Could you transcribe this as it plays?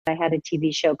I had a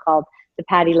TV show called the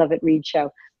Pattie Lovett-Reid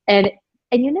Show. And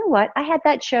you know what? I had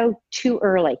that show too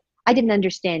early. I didn't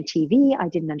understand TV. I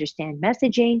didn't understand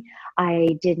messaging.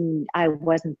 I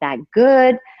wasn't that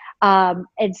good.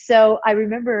 And so I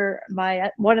remember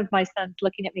one of my sons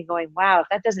looking at me going, wow, if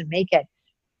that doesn't make it,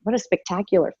 what a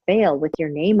spectacular fail with your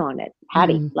name on it.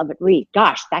 Pattie Lovett-Reid.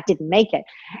 Gosh, that didn't make it.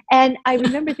 And I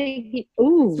remember thinking,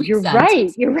 ooh, you're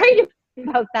right. You're right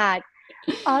about that.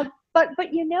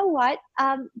 But you know what?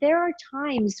 There are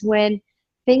times when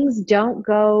things don't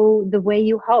go the way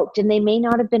you hoped, and they may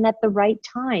not have been at the right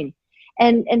time.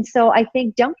 And so I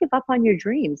think don't give up on your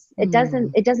dreams. It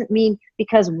doesn't mean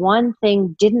because one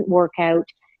thing didn't work out,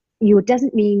 it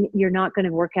doesn't mean you're not going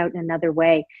to work out in another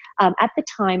way. At the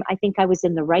time, I think I was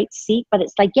in the right seat, but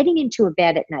it's like getting into a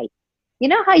bed at night. You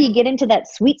know how you get into that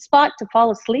sweet spot to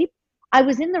fall asleep? I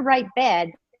was in the right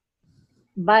bed,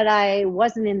 but I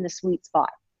wasn't in the sweet spot.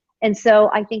 And so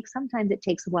I think sometimes it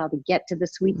takes a while to get to the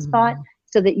sweet spot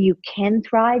so that you can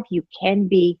thrive, you can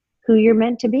be who you're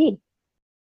meant to be.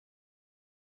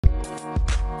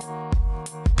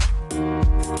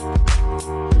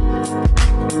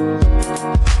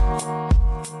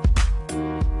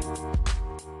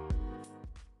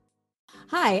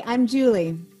 Hi, I'm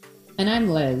Julie. And I'm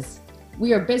Liz.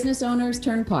 We are business owners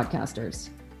turned podcasters.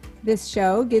 This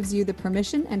show gives you the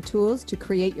permission and tools to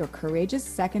create your courageous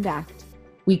second act.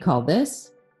 We call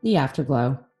this the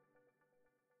Afterglow.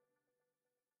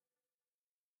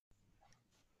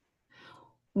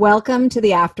 Welcome to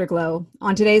the Afterglow.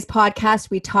 On today's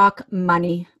podcast, we talk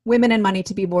money, women and money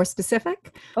to be more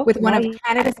specific, with one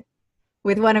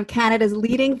of Canada's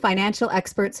leading financial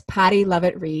experts, Pattie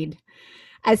Lovett-Reid.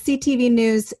 As CTV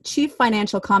News chief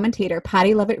financial commentator,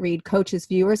 Pattie Lovett-Reid coaches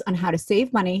viewers on how to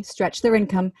save money, stretch their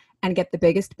income, and get the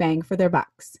biggest bang for their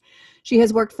bucks. She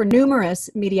has worked for numerous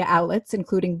media outlets,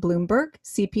 including Bloomberg,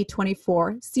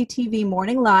 CP24, CTV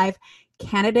Morning Live,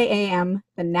 Canada AM,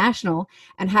 The National,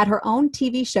 and had her own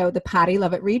TV show, The Pattie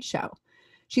Lovett-Reid Show.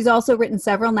 She's also written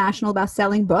several national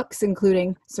best-selling books,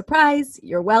 including Surprise,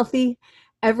 You're Wealthy,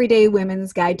 Everyday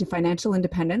Women's Guide to Financial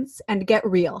Independence, and Get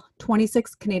Real,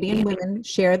 26 Canadian women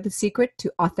share the secret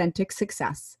to authentic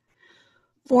success.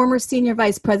 Former Senior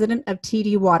Vice President of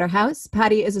TD Waterhouse,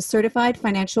 Pattie is a certified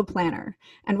financial planner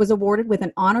and was awarded with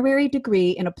an honorary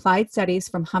degree in applied studies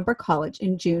from Humber College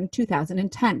in June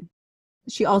 2010.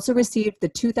 She also received the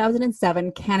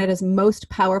 2007 Canada's Most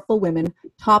Powerful Women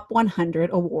Top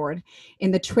 100 Award in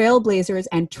the Trailblazers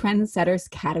and Trendsetters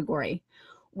category.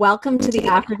 Welcome to the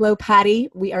Afterglow, Pattie.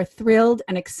 We are thrilled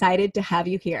and excited to have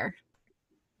you here.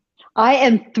 I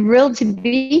am thrilled to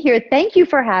be here. Thank you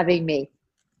for having me.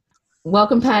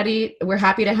 Welcome, Pattie. We're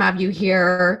happy to have you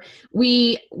here.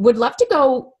 We would love to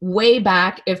go way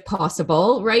back, if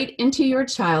possible, right into your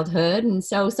childhood. And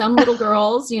so some little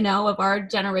girls, of our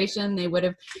generation, they would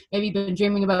have maybe been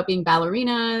dreaming about being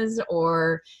ballerinas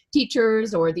or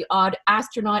teachers or the odd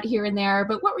astronaut here and there.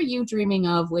 But what were you dreaming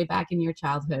of way back in your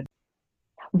childhood?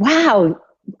 Wow,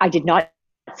 I did not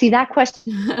see that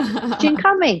question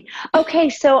coming. Okay,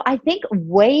 so I think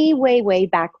way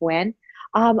back when,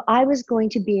 I was going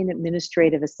to be an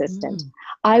administrative assistant.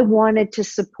 I wanted to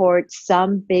support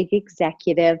some big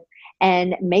executive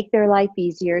and make their life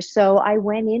easier. So I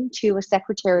went into a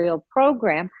secretarial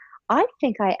program. I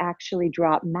think I actually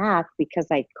dropped math because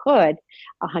I could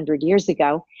 100 years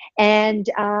ago. And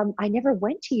I never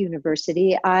went to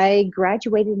university. I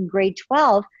graduated in grade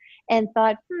 12 and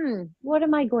thought, what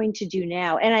am I going to do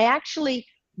now? And I actually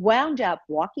wound up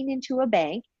walking into a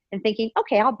bank and thinking,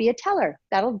 okay, I'll be a teller.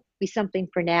 That'll be something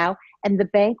for now. And the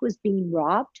bank was being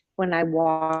robbed when I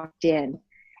walked in.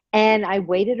 And I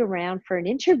waited around for an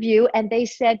interview and they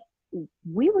said,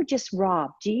 we were just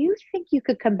robbed. Do you think you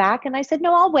could come back? And I said,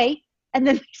 no, I'll wait. And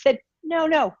then they said,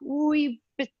 no, we've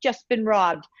just been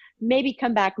robbed. Maybe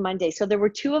come back Monday. So there were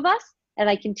two of us. And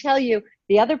I can tell you,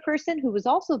 the other person who was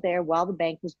also there while the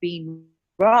bank was being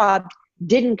robbed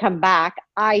didn't come back.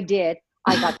 I did.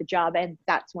 I got the job, and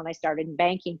that's when I started in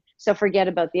banking. So forget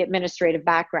about the administrative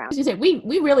background. As you said, we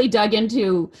really dug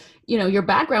into, your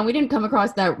background. We didn't come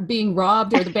across that being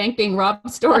robbed or the bank being robbed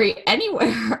story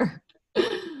anywhere.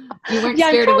 You weren't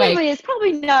scared away. It's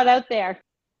probably not out there.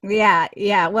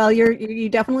 Yeah. Well, you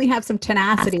definitely have some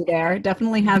tenacity there.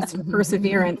 Definitely have some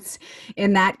perseverance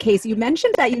in that case. You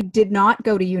mentioned that you did not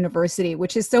go to university,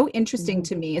 which is so interesting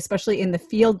to me, especially in the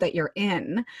field that you're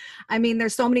in. I mean,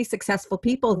 there's so many successful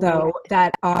people, though,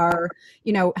 that are,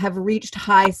 have reached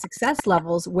high success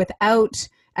levels without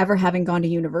ever having gone to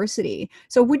university.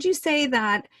 So would you say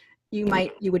that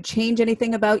you would change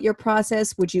anything about your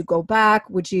process? Would you go back?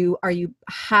 Are you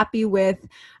happy with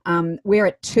where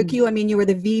it took you? I mean, you were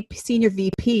the senior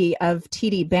VP of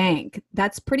TD Bank.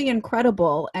 That's pretty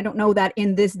incredible. I don't know that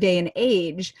in this day and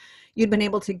age, you'd been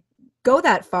able to go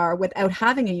that far without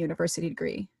having a university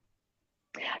degree.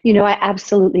 I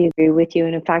absolutely agree with you.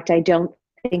 And in fact, I don't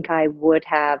think I would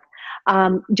have.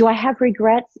 Do I have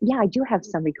regrets? Yeah, I do have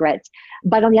some regrets.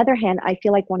 But on the other hand, I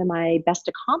feel like one of my best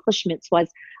accomplishments was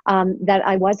that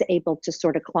I was able to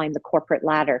sort of climb the corporate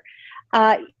ladder.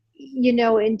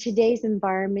 In today's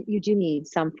environment, you do need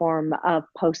some form of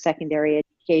post-secondary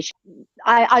education.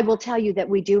 I will tell you that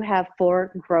we do have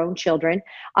 4 grown children.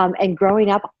 And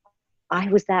growing up, I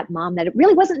was that mom that it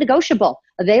really wasn't negotiable.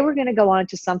 They were going to go on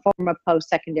to some form of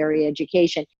post-secondary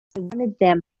education. I wanted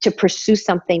them to pursue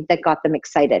something that got them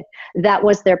excited. That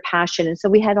was their passion. And so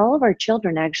we had all of our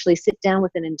children actually sit down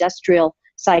with an industrial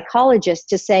psychologist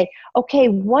to say, okay,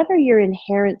 what are your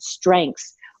inherent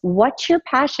strengths? What's your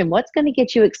passion? What's going to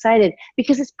get you excited?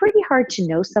 Because it's pretty hard to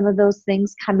know some of those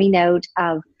things coming out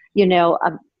of,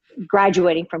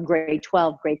 graduating from grade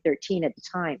 12, grade 13 at the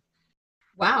time.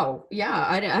 Wow. Yeah.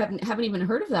 I haven't even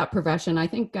heard of that profession. I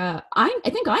think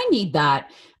I need that.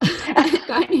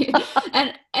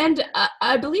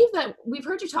 I believe that we've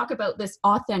heard you talk about this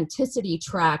authenticity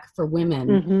track for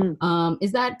women. Mm-hmm.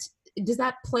 Does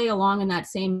that play along in that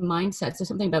same mindset? So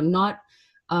something about not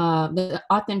the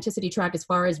authenticity track, as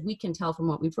far as we can tell from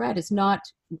what we've read, is not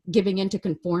giving into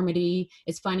conformity.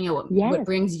 It's finding out what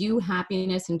brings you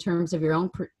happiness in terms of your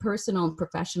own personal and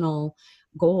professional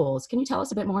goals. Can you tell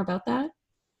us a bit more about that?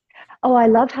 Oh, I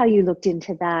love how you looked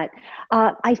into that.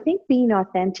 I think being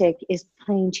authentic is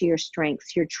playing to your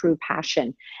strengths, your true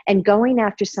passion, and going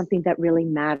after something that really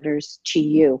matters to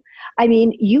you. I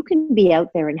mean, you can be out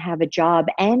there and have a job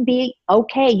and be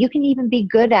okay. You can even be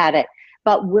good at it,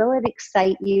 but will it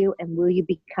excite you and will you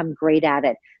become great at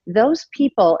it? Those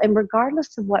people, and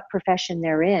regardless of what profession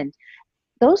they're in,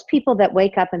 those people that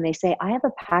wake up and they say, I have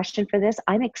a passion for this,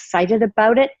 I'm excited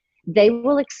about it, they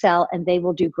will excel and they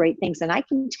will do great things. And I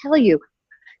can tell you,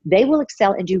 they will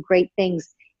excel and do great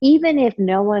things, even if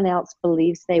no one else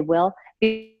believes they will,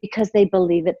 because they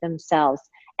believe it themselves.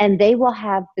 And they will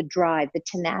have the drive, the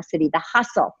tenacity, the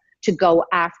hustle to go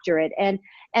after it. And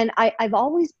I've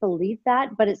always believed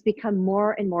that, but it's become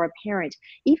more and more apparent,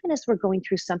 even as we're going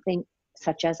through something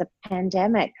such as a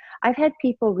pandemic. I've had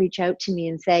people reach out to me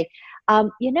and say,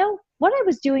 what I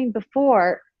was doing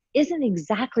before isn't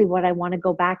exactly what I want to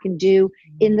go back and do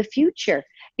in the future,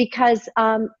 because,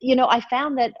 I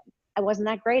found that I wasn't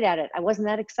that great at it. I wasn't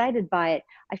that excited by it.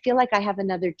 I feel like I have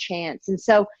another chance. And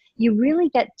so you really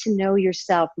get to know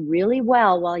yourself really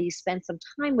well while you spend some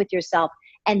time with yourself.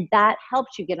 And that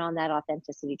helps you get on that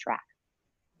authenticity track.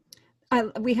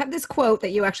 We have this quote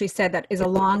that you actually said that is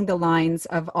along the lines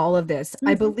of all of this.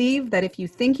 I believe that if you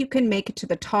think you can make it to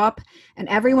the top and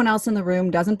everyone else in the room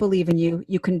doesn't believe in you,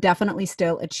 you can definitely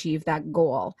still achieve that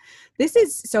goal. This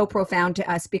is so profound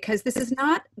to us because this is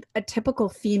not a typical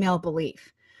female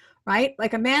belief, right?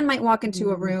 Like a man might walk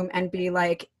into a room and be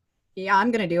like, yeah, I'm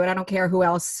going to do it. I don't care who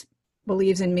else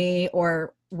believes in me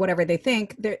or whatever they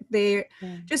think. They're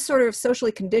just sort of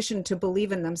socially conditioned to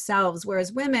believe in themselves,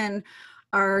 whereas women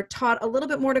are taught a little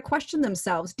bit more to question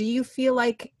themselves. Do you feel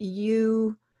like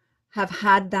you have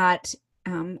had that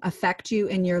affect you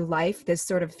in your life, this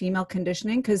sort of female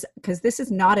conditioning? Because this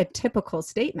is not a typical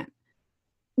statement.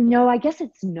 No, I guess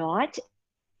it's not.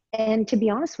 And to be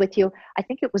honest with you, I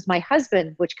think it was my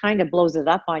husband, which kind of blows it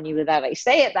up on you that I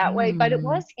say it that way, but it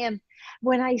was him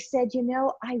when I said,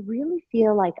 I really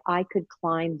feel like I could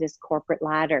climb this corporate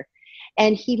ladder.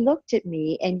 And he looked at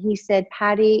me and he said,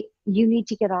 Pattie, you need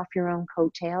to get off your own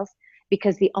coattails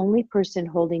because the only person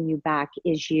holding you back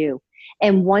is you.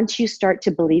 And once you start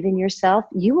to believe in yourself,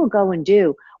 you will go and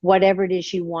do whatever it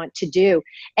is you want to do.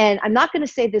 And I'm not going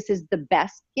to say this is the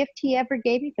best gift he ever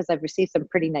gave me because I've received some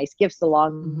pretty nice gifts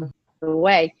along the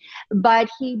way. But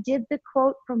he did the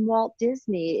quote from Walt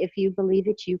Disney, if you believe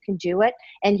it, you can do it.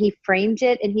 And he framed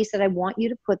it and he said, I want you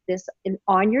to put this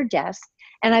on your desk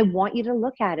and I want you to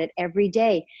look at it every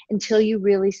day until you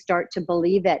really start to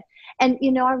believe it. And,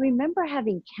 I remember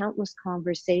having countless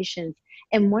conversations.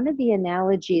 And one of the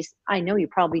analogies, I know you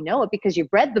probably know it because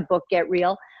you've read the book, Get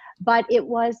Real, but it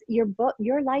was your book.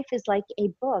 Your life is like a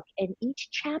book, and each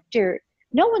chapter,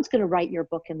 no one's going to write your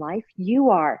book in life. You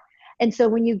are. And so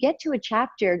when you get to a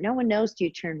chapter, no one knows, do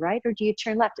you turn right or do you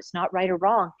turn left? It's not right or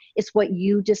wrong. It's what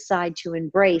you decide to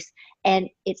embrace. And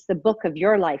it's the book of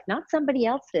your life, not somebody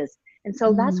else's. And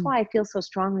so that's why I feel so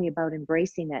strongly about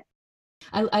embracing it.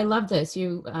 I love this.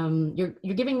 You're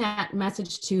giving that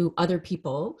message to other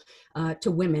people,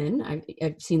 to women.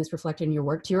 I've seen this reflected in your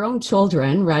work, to your own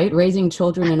children, right? Raising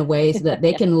children in a way so that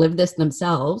they can live this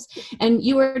themselves. And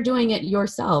you are doing it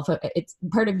yourself. It's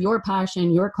part of your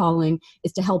passion, your calling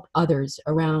is to help others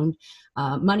around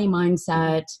money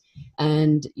mindset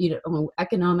and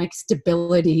economic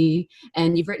stability.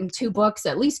 And you've written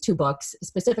at least two books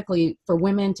specifically for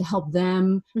women to help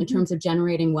them in terms of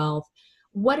generating wealth.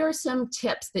 What are some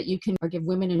tips that you can give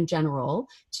women in general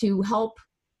to help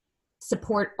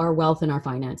support our wealth and our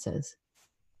finances?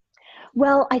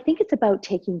 Well, I think it's about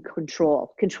taking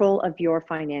control of your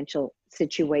financial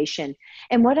situation.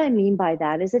 And what I mean by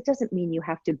that is it doesn't mean you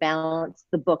have to balance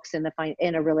the books in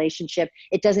a relationship.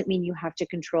 It doesn't mean you have to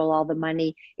control all the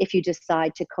money if you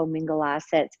decide to commingle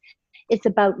assets. It's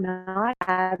about not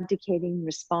abdicating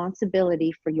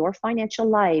responsibility for your financial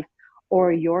life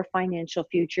or your financial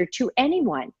future to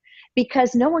anyone,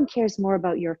 because no one cares more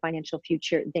about your financial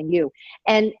future than you.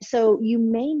 And so you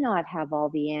may not have all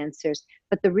the answers,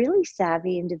 but the really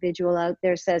savvy individual out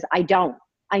there says,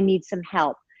 I need some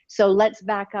help. So let's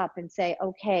back up and say,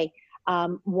 okay,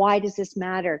 why does this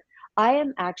matter? I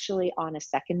am actually on a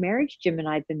second marriage. Jim and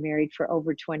I have been married for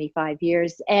over 25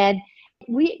 years. And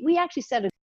we actually said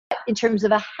in terms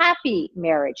of a happy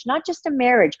marriage, not just a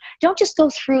marriage. Don't just go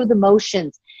through the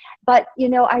motions. But,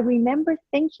 I remember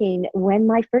thinking when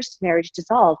my first marriage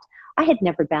dissolved, I had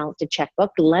never balanced a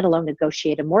checkbook, let alone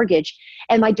negotiate a mortgage.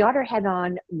 And my daughter had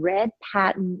on red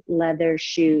patent leather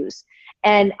shoes.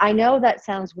 And I know that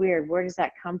sounds weird. Where does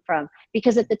that come from?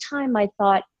 Because at the time I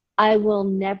thought, I will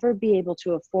never be able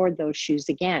to afford those shoes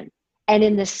again. And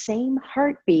in the same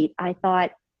heartbeat, I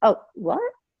thought, oh, what?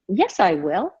 Yes, I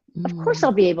will. Of course,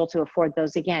 I'll be able to afford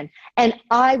those again. And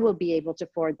I will be able to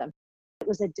afford them. It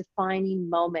was a defining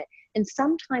moment. And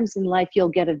sometimes in life, you'll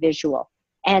get a visual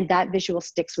and that visual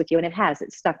sticks with you. And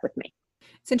it stuck with me.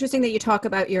 It's interesting that you talk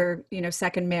about your,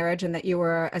 second marriage and that you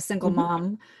were a single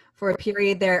mom for a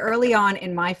period there. Early on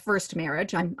in my first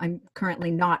marriage, I'm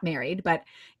currently not married, but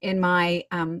in my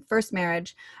first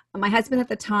marriage, my husband at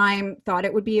the time thought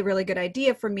it would be a really good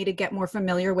idea for me to get more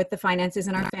familiar with the finances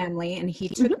in our family. And he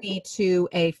took me to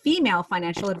a female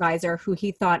financial advisor who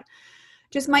he thought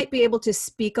just might be able to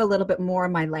speak a little bit more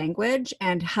my language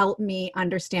and help me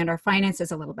understand our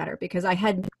finances a little better, because I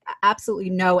had absolutely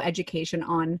no education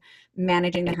on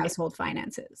managing the household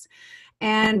finances.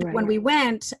 And when we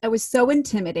went, I was so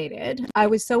intimidated. I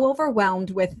was so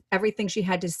overwhelmed with everything she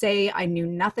had to say. I knew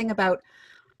nothing about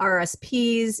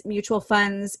RSPs, mutual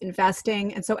funds,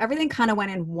 investing. And so everything kind of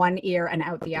went in one ear and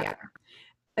out the other.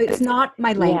 It's not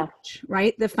my language,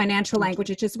 right? The financial language,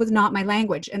 it just was not my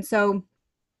language. And so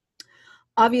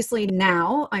obviously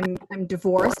now I'm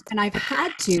divorced and I've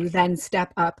had to then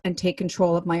step up and take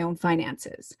control of my own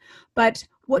finances. But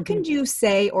what can you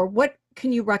say, or what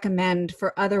can you recommend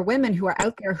for other women who are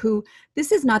out there who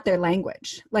this is not their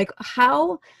language? Like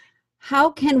how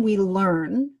can we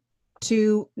learn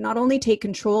to not only take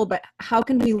control, but how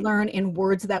can we learn in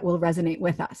words that will resonate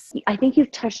with us? I think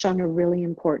you've touched on a really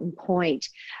important point.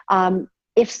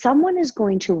 If someone is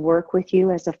going to work with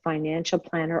you as a financial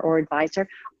planner or advisor,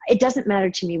 it doesn't matter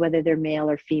to me whether they're male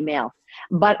or female,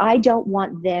 but I don't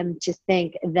want them to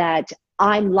think that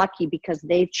I'm lucky because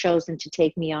they've chosen to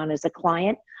take me on as a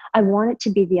client. I want it to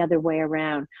be the other way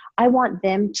around. I want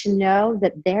them to know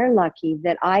that they're lucky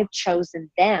that I've chosen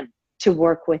them to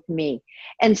work with me.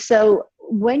 And so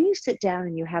when you sit down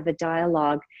and you have a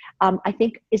dialogue, I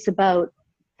think it's about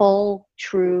full,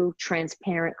 true,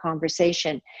 transparent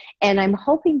conversation. And I'm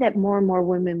hoping that more and more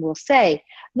women will say,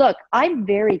 look, I'm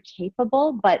very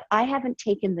capable, but I haven't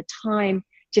taken the time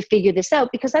to figure this out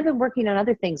because I've been working on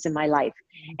other things in my life.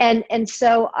 And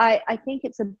so I think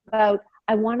it's about,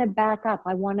 I want to back up.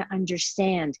 I want to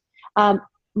understand.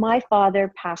 My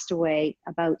father passed away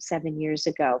about 7 years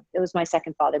ago. It was my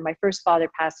second father. My first father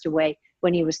passed away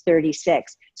when he was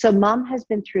 36. So mom has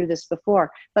been through this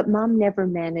before, but mom never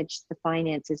managed the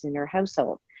finances in her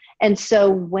household. And so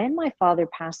when my father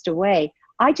passed away,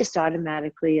 I just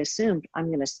automatically assumed I'm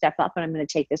going to step up and I'm going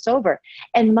to take this over.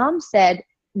 And mom said,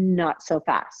 not so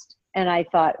fast. And I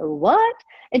thought, what?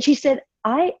 And she said,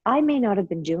 I may not have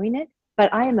been doing it,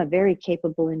 but I am a very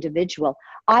capable individual.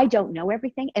 I don't know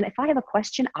everything. And if I have a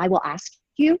question, I will ask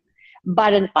you.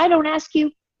 But if I don't ask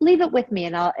you, leave it with me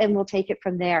and we'll take it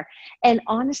from there. And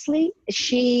honestly,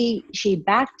 she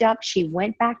backed up. She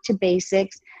went back to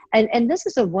basics. And this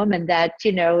is a woman that,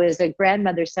 is a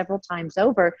grandmother several times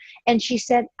over. And she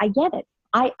said, I get it.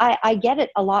 I get it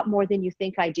a lot more than you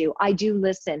think I do. I do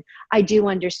listen. I do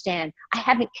understand. I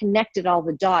haven't connected all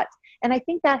the dots. And I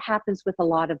think that happens with a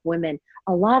lot of women.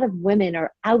 A lot of women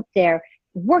are out there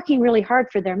working really hard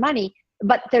for their money,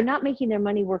 but they're not making their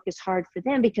money work as hard for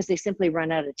them because they simply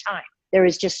run out of time. There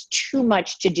is just too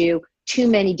much to do, too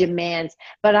many demands.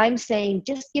 But I'm saying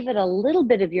just give it a little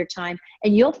bit of your time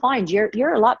and you'll find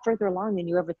you're a lot further along than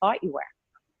you ever thought you were.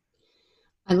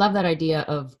 I love that idea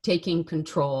of taking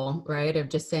control, right? Of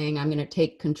just saying, I'm going to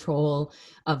take control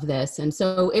of this. And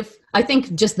so if I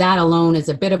think just that alone is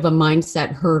a bit of a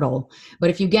mindset hurdle,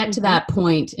 but if you get to that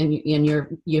point and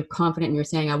you're confident and you're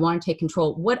saying, I want to take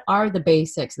control, what are the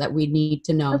basics that we need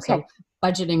to know? Okay. So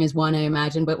budgeting is one, I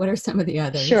imagine, but what are some of the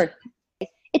others? Sure.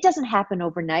 It doesn't happen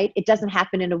overnight. It doesn't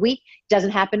happen in a week. It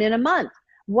doesn't happen in a month.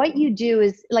 What you do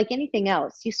is like anything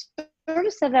else, you sort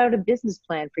of set out a business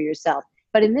plan for yourself.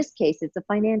 But in this case, it's a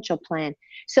financial plan.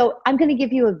 So I'm going to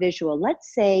give you a visual.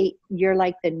 Let's say you're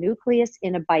like the nucleus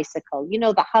in a bicycle, you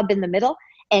know, the hub in the middle,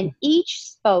 and each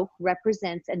spoke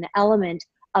represents an element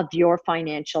of your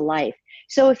financial life.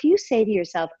 So if you say to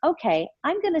yourself, okay,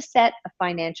 I'm going to set a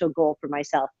financial goal for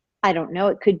myself. I don't know.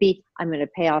 It could be, I'm going to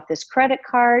pay off this credit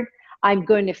card. I'm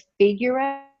going to figure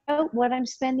out what I'm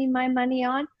spending my money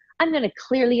on. I'm going to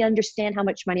clearly understand how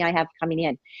much money I have coming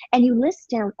in. And you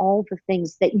list down all the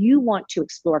things that you want to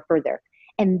explore further.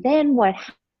 And then what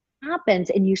happens,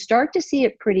 and you start to see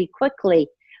it pretty quickly,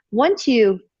 once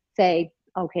you say,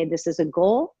 okay, this is a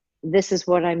goal, this is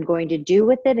what I'm going to do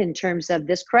with it in terms of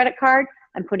this credit card,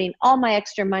 I'm putting all my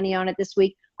extra money on it this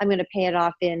week, I'm going to pay it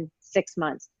off in 6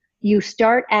 months. You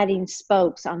start adding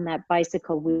spokes on that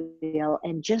bicycle wheel,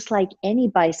 and just like any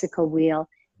bicycle wheel,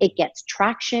 it gets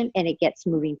traction and it gets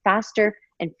moving faster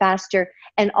and faster.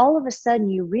 And all of a sudden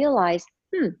you realize,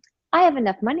 I have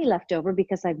enough money left over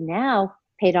because I've now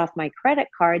paid off my credit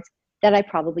cards that I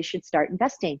probably should start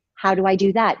investing. How do I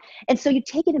do that? And so you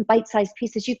take it in bite-sized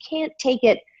pieces. You can't take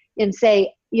it and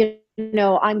say, you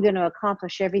know, I'm going to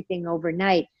accomplish everything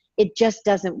overnight. It just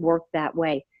doesn't work that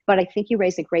way. But I think you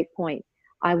raise a great point.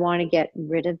 I want to get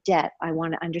rid of debt. I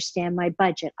want to understand my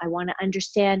budget. I want to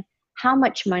understand how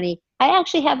much money I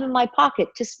actually have in my pocket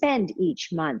to spend each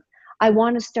month. I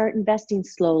want to start investing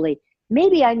slowly.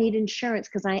 Maybe I need insurance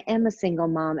because I am a single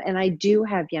mom and I do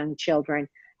have young children.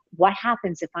 What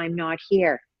happens if I'm not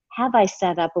here? Have I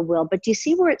set up a will? But do you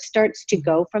see where it starts to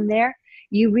go from there?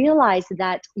 You realize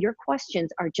that your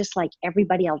questions are just like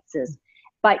everybody else's,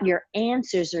 but your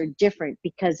answers are different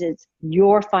because it's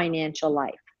your financial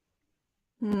life.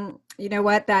 You know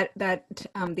what,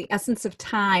 the essence of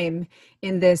time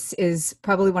in this is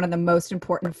probably one of the most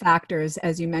important factors,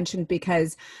 as you mentioned,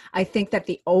 because I think that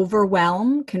the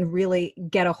overwhelm can really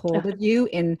get a hold of you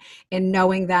in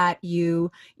knowing that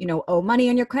you owe money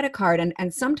on your credit card,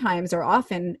 and sometimes or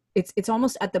often it's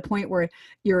almost at the point where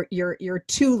you're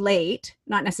too late,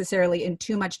 not necessarily in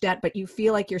too much debt, but you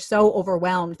feel like you're so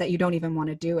overwhelmed that you don't even want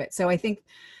to do it. So I think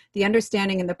the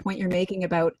understanding and the point you're making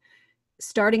about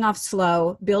starting off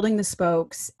slow, building the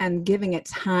spokes, and giving it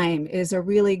time is a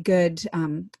really good,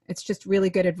 it's just really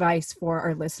good advice for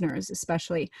our listeners,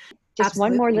 especially. Just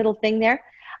Absolutely. One more little thing there.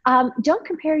 Don't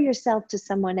compare yourself to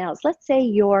someone else. Let's say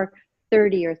you're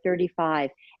 30 or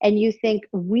 35 and you think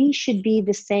we should be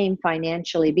the same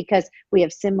financially because we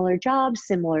have similar jobs,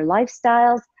 similar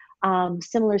lifestyles,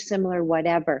 similar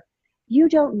whatever. You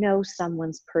don't know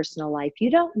someone's personal life. You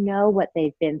don't know what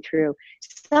they've been through.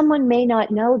 Someone may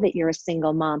not know that you're a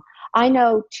single mom. I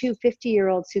know 2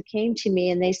 50-year-olds who came to me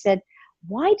and they said,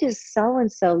 why does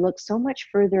so-and-so look so much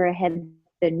further ahead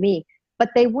than me?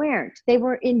 But they weren't. They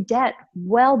were in debt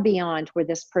well beyond where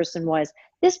this person was.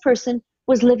 This person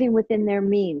was living within their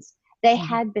means. They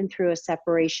had been through a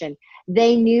separation.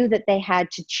 They knew that they had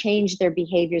to change their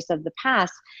behaviors of the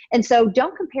past. And so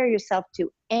don't compare yourself to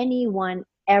anyone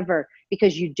ever,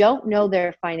 because you don't know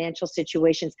their financial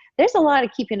situations. There's a lot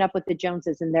of keeping up with the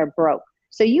Joneses and they're broke.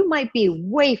 So you might be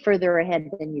way further ahead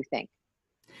than you think.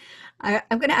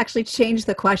 I'm going to actually change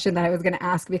the question that I was going to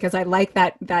ask because I like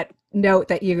that note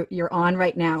that you're on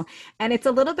right now. And it's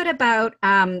a little bit about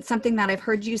something that I've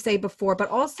heard you say before, but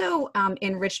also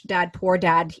in Rich Dad, Poor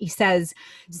Dad, he says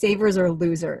savers are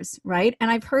losers, right?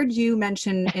 And I've heard you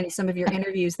mention in some of your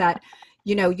interviews that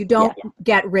you don't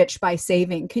get rich by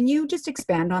saving. Can you just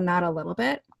expand on that a little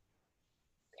bit?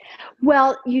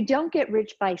 Well, you don't get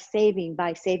rich by saving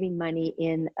money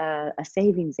in a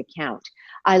savings account.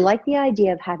 I like the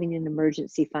idea of having an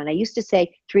emergency fund. I used to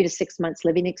say 3 to 6 months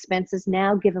living expenses.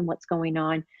 Now, given what's going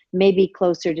on, maybe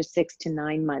closer to 6 to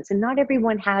 9 months. And not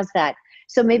everyone has that.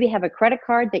 So maybe have a credit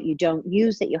card that you don't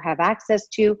use, that you have access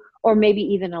to, or maybe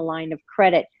even a line of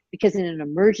credit, because in an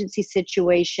emergency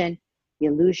situation,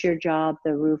 you lose your job,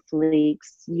 the roof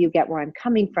leaks, you get where I'm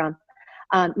coming from.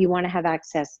 You want to have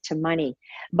access to money.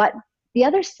 But The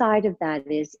other side of that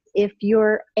is if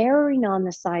you're erring on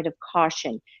the side of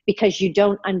caution because you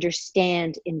don't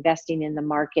understand investing in the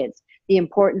markets, the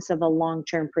importance of a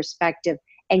long-term perspective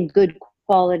and good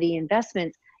quality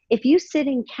investments, if you sit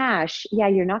in cash, yeah,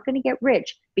 you're not going to get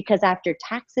rich because after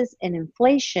taxes and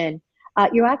inflation,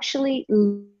 you actually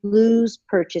lose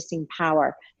purchasing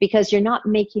power because you're not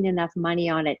making enough money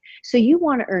on it. So you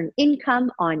want to earn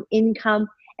income on income.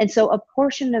 And so a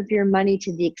portion of your money,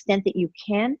 to the extent that you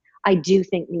can, I do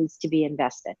think needs to be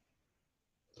invested.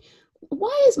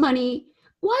 Why is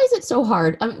it so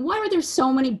hard? I mean, why are there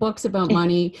so many books about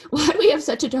money? Why do we have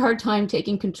such a hard time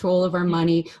taking control of our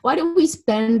money? Why do we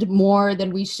spend more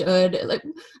than we should? Like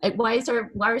why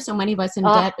are so many of us in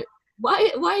debt?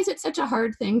 Why is it such a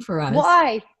hard thing for us?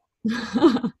 Why?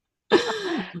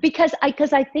 because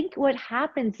I think what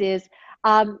happens is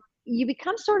you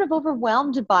become sort of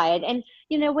overwhelmed by it. And,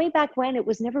 way back when, it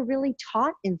was never really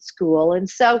taught in school. And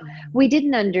so we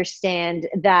didn't understand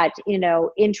that,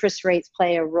 interest rates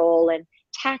play a role and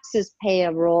taxes play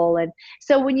a role. And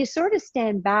so when you sort of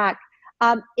stand back,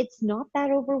 it's not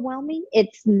that overwhelming.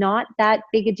 It's not that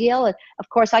big a deal. Of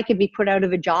course, I could be put out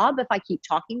of a job if I keep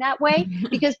talking that way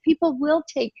because people will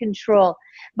take control.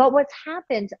 But what's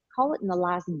happened, call it in the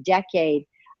last decade,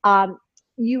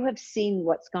 you have seen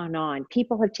what's gone on.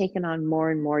 People have taken on more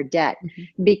and more debt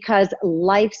because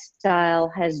lifestyle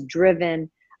has driven,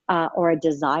 or a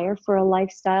desire for a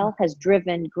lifestyle has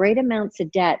driven great amounts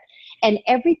of debt. And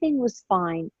everything was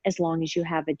fine as long as you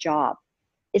have a job.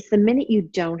 It's the minute you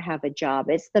don't have a job.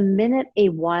 It's the minute a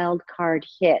wild card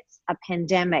hits, a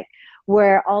pandemic,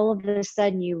 where all of a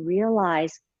sudden you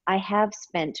realize, I have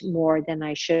spent more than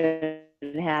I should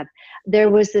have. There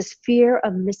was this fear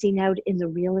of missing out in the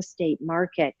real estate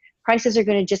market. Prices are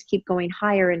going to just keep going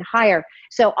higher and higher.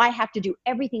 So I have to do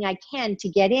everything I can to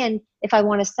get in if I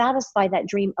want to satisfy that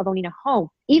dream of owning a home,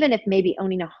 even if maybe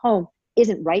owning a home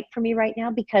isn't right for me right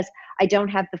now because I don't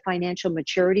have the financial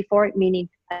maturity for it, meaning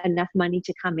enough money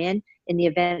to come in the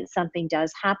event something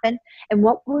does happen. And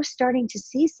what we're starting to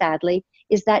see, sadly,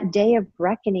 is that day of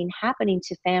reckoning happening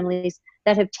to families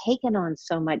that have taken on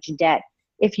so much debt.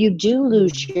 If you do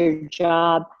lose your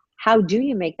job, how do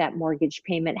you make that mortgage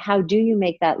payment? How do you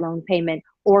make that loan payment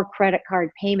or credit card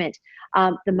payment?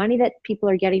 The money that people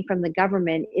are getting from the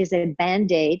government is a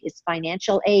Band-Aid, it's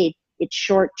financial aid, it's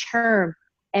short term.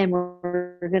 And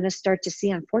we're going to start to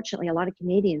see, unfortunately, a lot of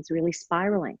Canadians really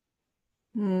spiraling.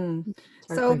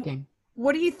 So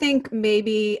what do you think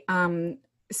maybe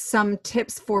some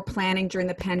tips for planning during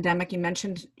the pandemic? You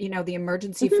mentioned, the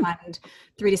emergency fund,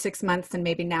 3 to 6 months, and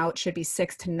maybe now it should be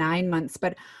 6 to 9 months.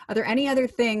 But are there any other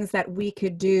things that we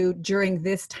could do during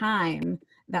this time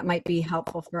that might be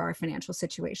helpful for our financial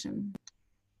situation?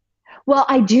 Well,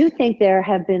 I do think there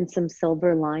have been some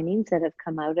silver linings that have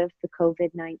come out of the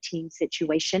COVID-19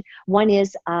 situation. One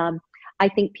is I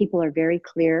think people are very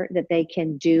clear that they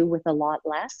can do with a lot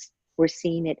less. We're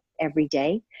seeing it every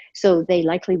day. So they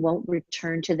likely won't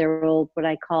return to their old, what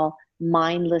I call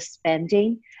mindless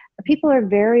spending. People are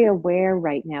very aware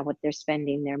right now what they're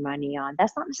spending their money on.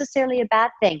 That's not necessarily a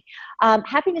bad thing.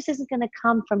 Happiness isn't going to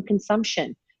come from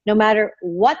consumption, no matter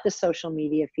what the social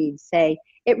media feeds say.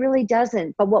 It really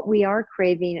doesn't. But what we are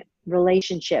craving,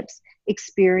 relationships,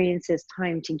 experiences,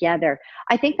 time together.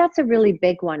 I think that's a really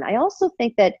big one. I also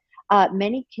think that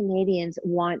many Canadians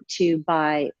want to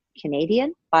buy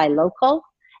Canadian, buy local,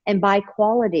 and buy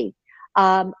quality.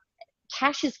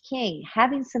 Cash is king.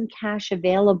 Having some cash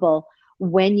available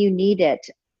when you need it.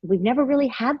 We've never really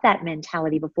had that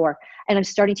mentality before, and I'm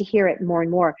starting to hear it more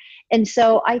and more. And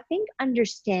so I think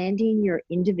understanding your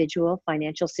individual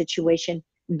financial situation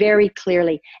very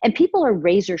clearly, and people are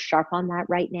razor sharp on that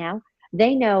right now.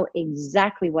 They know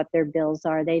exactly what their bills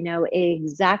are. They know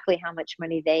exactly how much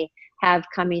money they have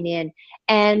coming in.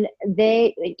 And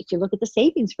if you look at the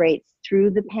savings rates through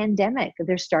the pandemic,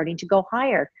 they're starting to go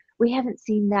higher. We haven't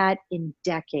seen that in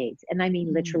decades. And I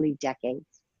mean, literally decades.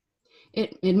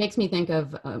 It makes me think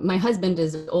of my husband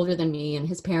is older than me, and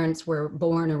his parents were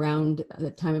born around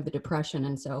the time of the Depression.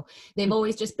 And so they've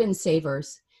always just been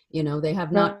savers. They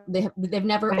have not, they've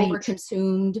never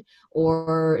overconsumed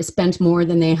or spent more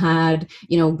than they had.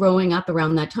 Growing up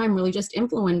around that time really just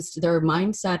influenced their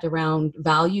mindset around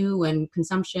value and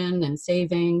consumption and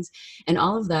savings and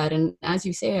all of that. And as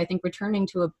you say, I think returning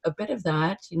to a bit of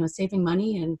that, saving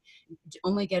money and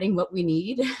only getting what we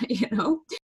need,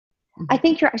 I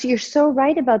think you're so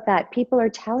right about that. People are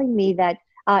telling me that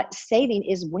saving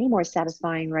is way more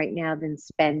satisfying right now than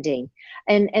spending.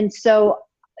 And so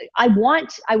I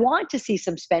want to see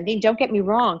some spending. Don't get me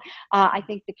wrong. I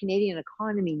think the Canadian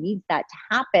economy needs that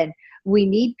to happen. We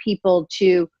need people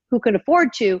to who can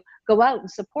afford to go out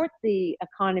and support the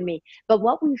economy. But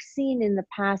what we've seen in the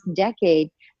past decade,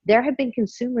 there have been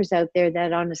consumers out there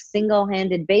that on a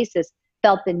single-handed basis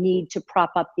felt the need to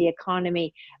prop up the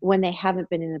economy when they haven't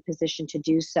been in a position to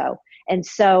do so. And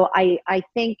so I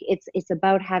think it's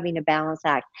about having a balance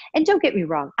act. And don't get me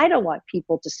wrong, I don't want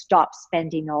people to stop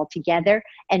spending altogether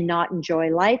and not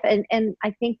enjoy life. And I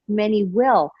think many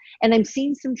will. And I'm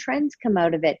seeing some trends come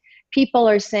out of it. People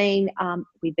are saying,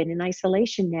 we've been in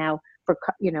isolation now for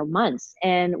months,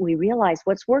 and we realize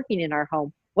what's working in our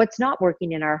home, what's not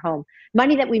working in our home.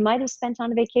 Money that we might have spent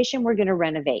on a vacation, we're going to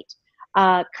renovate.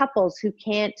 Couples who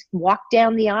can't walk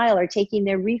down the aisle are taking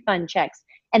their refund checks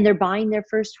and they're buying their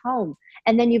first home.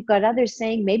 And then you've got others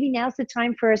saying, maybe now's the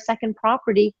time for a second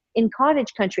property in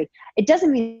cottage country. It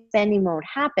doesn't mean spending won't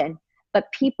happen,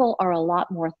 but people are a lot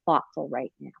more thoughtful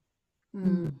right now.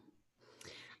 Mm.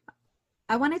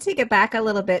 I want to take it back a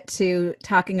little bit to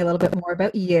talking a little bit more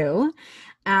about you.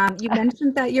 You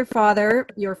mentioned that your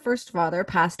first father,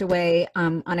 passed away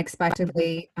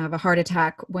unexpectedly of a heart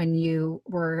attack when you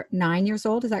were 9 years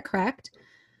old. Is that correct?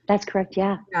 That's correct,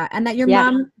 yeah. Yeah, and that your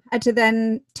mom had to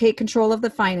then take control of the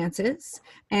finances.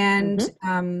 And,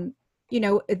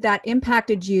 that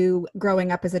impacted you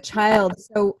growing up as a child.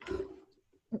 So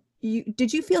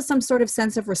did you feel some sort of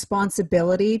sense of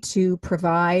responsibility to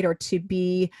provide or to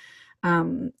be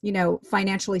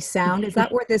financially sound? Is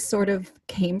that where this sort of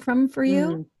came from for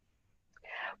you?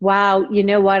 Wow. You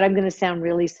know what? I'm going to sound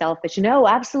really selfish. No,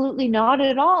 absolutely not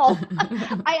at all.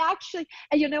 I actually,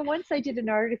 once I did an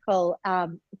article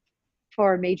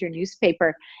for a major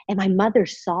newspaper and my mother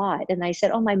saw it. And I said,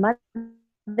 oh, my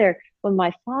mother, when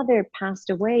my father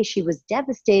passed away, she was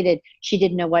devastated. She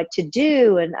didn't know what to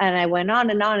do. And I went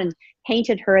on and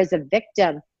painted her as a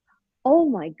victim. Oh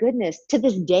my goodness. To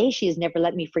this day, she has never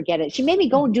let me forget it. She made me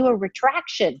go and do a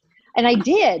retraction. And I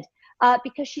did,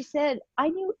 because she said, I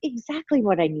knew exactly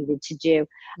what I needed to do.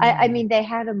 I mean, they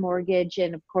had a mortgage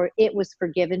and of course it was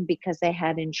forgiven because they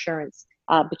had insurance,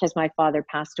 because my father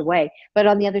passed away. But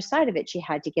on the other side of it, she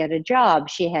had to get a job.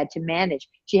 She had to manage.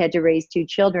 She had to raise 2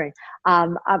 children.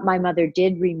 My mother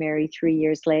did remarry 3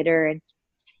 years later, and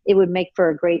it would make for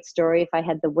a great story if I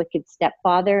had the wicked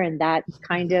stepfather, and that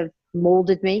kind of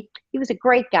molded me. He was a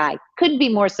great guy, couldn't be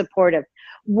more supportive.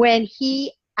 When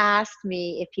he asked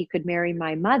me if he could marry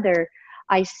my mother,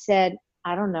 I said,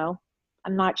 I don't know,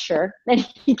 I'm not sure. And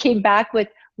he came back with,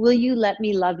 will you let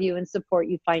me love you and support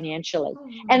you financially?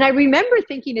 And I remember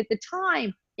thinking at the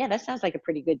time, yeah, that sounds like a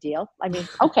pretty good deal. I mean,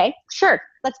 okay, sure,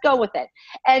 let's go with it.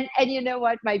 And you know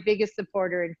what? My biggest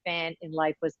supporter and fan in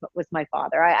life was my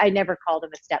father. I never called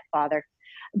him a stepfather.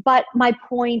 But my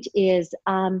point is,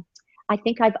 I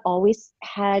think I've always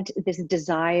had this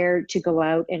desire to go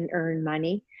out and earn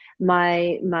money.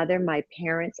 My mother, my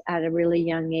parents at a really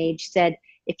young age said,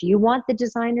 if you want the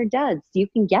designer duds, you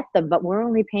can get them, but we're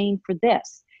only paying for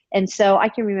this. And so I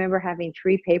can remember having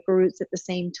 3 paper routes at the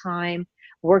same time,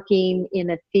 working in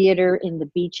a theater in the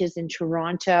beaches in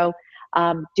Toronto,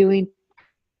 doing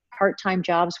part-time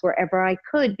jobs wherever I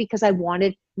could because I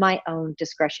wanted my own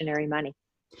discretionary money.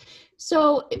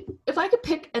 So if I could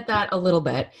pick at that a little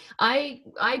bit, I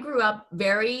grew up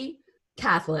very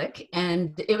Catholic,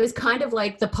 and it was kind of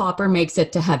like the pauper makes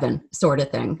it to heaven sort of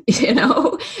thing,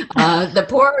 the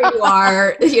poorer you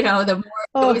are, the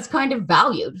more it was kind of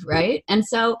valued, right? And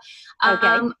so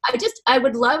I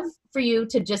would love for you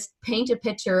to just paint a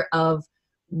picture of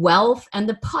wealth and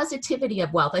the positivity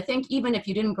of wealth. I think even if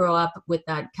you didn't grow up with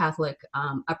that Catholic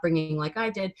upbringing like I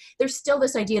did, there's still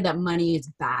this idea that money is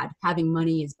bad. Having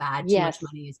money is bad. Too much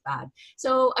money is bad.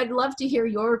 So I'd love to hear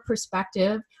your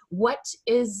perspective. What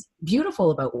is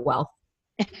beautiful about wealth?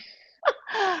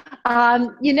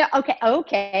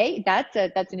 Okay. That's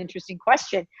an interesting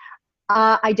question.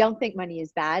 I don't think money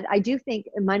is bad. I do think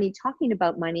talking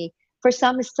about money for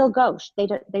some is still gauche.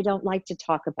 They don't like to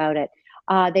talk about it.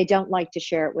 They don't like to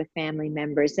share it with family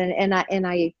members, and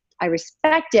I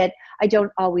respect it. I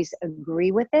don't always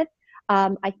agree with it.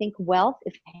 I think wealth,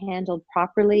 if handled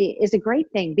properly, is a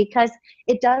great thing because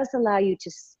it does allow you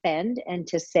to spend and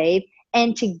to save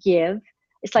and to give.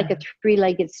 It's like a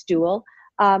 3-legged stool,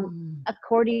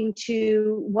 according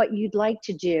to what you'd like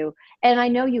to do. And I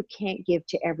know you can't give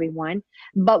to everyone,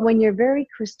 but when you're very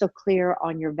crystal clear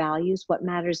on your values, what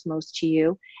matters most to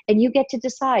you, and you get to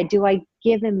decide, do I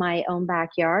give in my own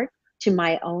backyard, to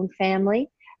my own family,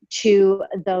 to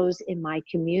those in my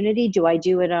community? Do I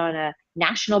do it on a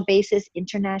national basis,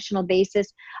 international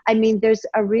basis? I mean, there's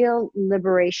a real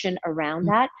liberation around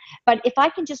that. But if I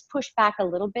can just push back a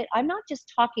little bit, I'm not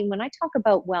just talking, when I talk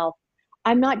about wealth,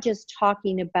 I'm not just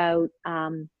talking about,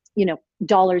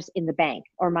 dollars in the bank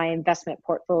or my investment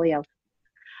portfolio.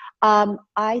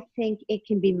 I think it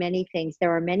can be many things.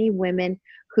 There are many women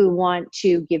who want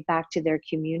to give back to their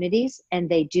communities, and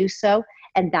they do so,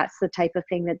 and that's the type of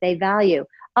thing that they value.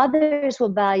 Others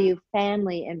will value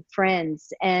family and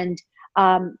friends, and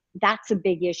that's a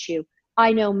big issue.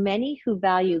 I know many who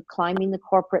value climbing the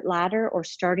corporate ladder or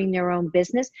starting their own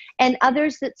business, and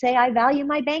others that say, I value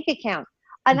my bank account.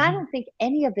 And I don't think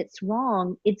any of it's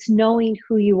wrong. It's knowing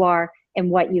who you are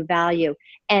and what you value.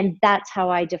 And that's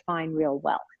how I define real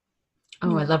wealth.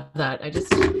 Oh, I love that.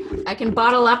 I can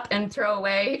bottle up and throw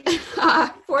away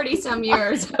 40 some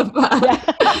years of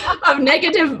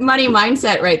negative money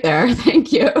mindset right there.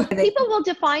 Thank you. People will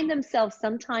define themselves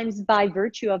sometimes by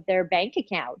virtue of their bank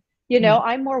account. You know,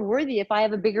 I'm more worthy if I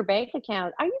have a bigger bank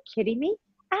account. Are you kidding me?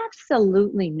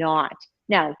 Absolutely not.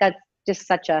 No, that's just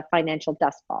such a financial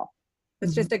dust ball.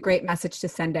 It's just a great message to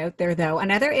send out there, though.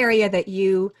 Another area that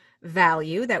you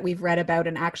value that we've read about,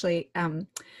 and actually,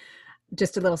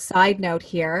 just a little side note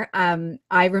here.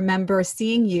 I remember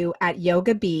seeing you at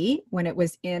Yoga Bee when it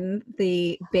was in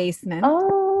the basement.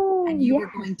 Oh, and you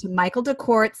were going to Michael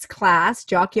DeCourt's class,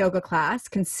 Jock Yoga class,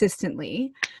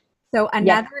 consistently. So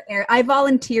another area, I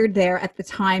volunteered there at the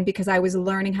time because I was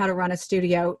learning how to run a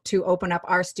studio to open up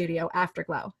our studio,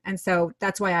 Afterglow. And so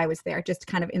that's why I was there, just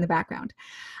kind of in the background.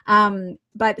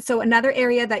 But so another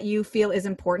area that you feel is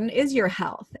important is your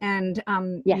health. And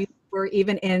you were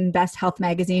even in Best Health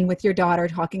magazine with your daughter,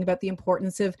 talking about the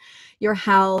importance of your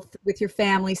health with your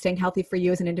family, staying healthy for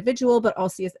you as an individual, but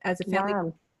also as a family.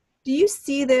 Wow. Do you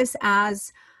see this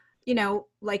as, you know,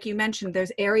 like you mentioned,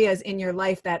 there's areas in your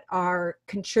life that are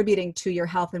contributing to your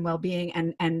health and well-being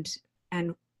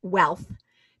and wealth.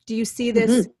 Do you see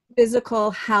this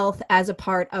physical health as a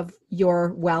part of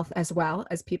your wealth as well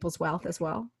as people's wealth as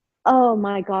well? Oh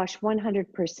my gosh,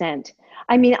 100%.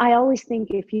 I mean, I always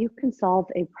think if you can solve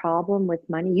a problem with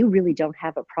money, you really don't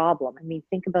have a problem. I mean,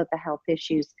 think about the health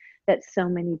issues that so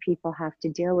many people have to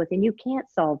deal with, and you can't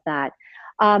solve that.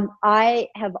 I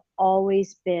have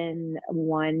always been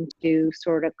one to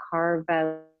sort of carve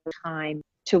out time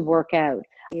to work out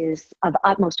is of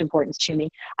utmost importance to me.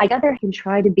 I gather I can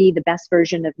try to be the best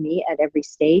version of me at every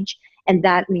stage. And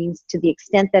that means to the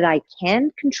extent that I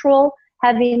can control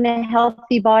having a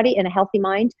healthy body and a healthy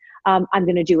mind, I'm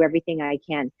going to do everything I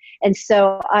can. And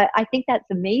so I think that's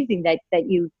amazing that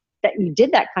you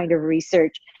did that kind of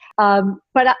research.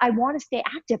 But I want to stay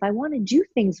active. I want to do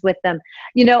things with them.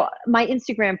 You know, my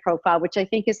Instagram profile, which I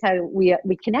think is how we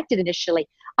connected initially,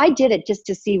 I did it just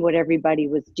to see what everybody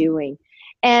was doing.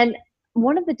 And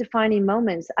one of the defining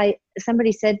moments,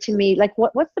 somebody said to me, like,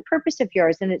 what's the purpose of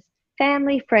yours? And it's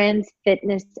family, friends,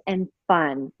 fitness, and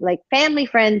fun. Like family,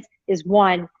 friends is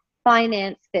one,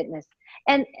 finance, fitness.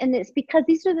 And it's because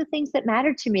these are the things that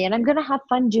matter to me, and I'm going to have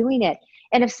fun doing it.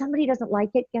 And if somebody doesn't like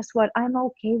it, guess what? I'm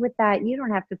okay with that. You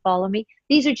don't have to follow me.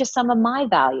 These are just some of my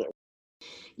values.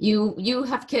 You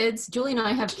have kids. Julie and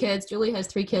I have kids. Julie has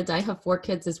 3 kids. I have 4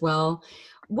 kids as well.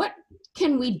 What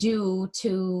can we do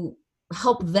to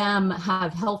help them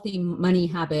have healthy money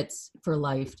habits for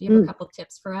life? Do you have a couple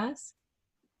tips for us?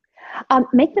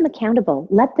 Make them accountable.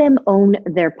 Let them own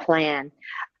their plan.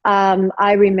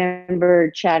 I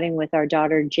remember chatting with our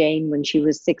daughter Jane when she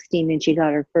was 16 and she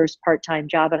got her first part-time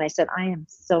job. And I said, I am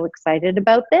so excited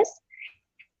about this.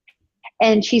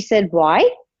 And she said, why?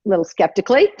 A little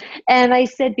skeptically. And I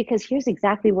said, because here's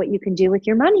exactly what you can do with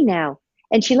your money now.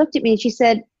 And she looked at me and she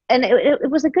said, and it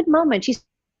was a good moment. She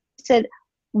said,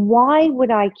 why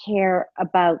would I care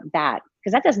about that?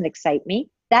 Because that doesn't excite me.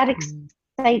 That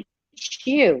excites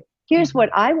you. Here's what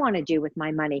I want to do with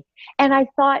my money. And I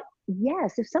thought,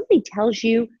 yes, if somebody tells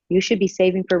you you should be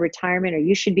saving for retirement or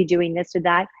you should be doing this or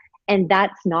that, and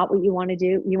that's not what you want to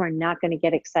do, you are not going to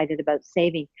get excited about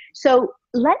saving. So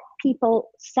let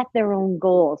people set their own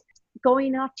goals.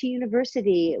 Going off to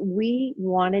university, we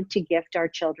wanted to gift our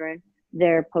children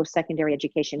their post-secondary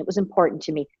education. It was important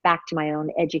to me, back to my own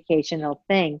educational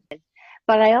thing.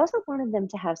 But I also wanted them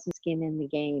to have some skin in the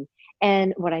game.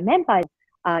 And what I meant by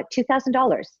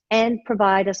 $2,000 and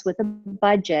provide us with a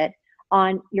budget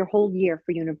on your whole year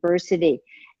for university.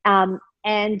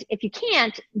 And if you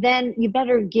can't, then you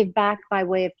better give back by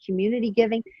way of community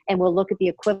giving, and we'll look at the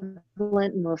equivalent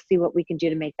and we'll see what we can do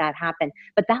to make that happen.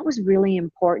 But that was really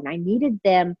important. I needed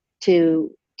them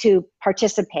to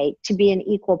participate, to be an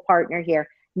equal partner here,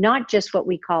 not just what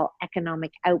we call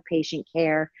economic outpatient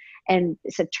care. And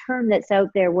it's a term that's out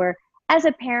there where, as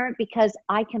a parent, because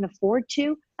I can afford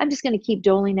to, I'm just going to keep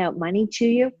doling out money to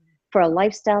you for a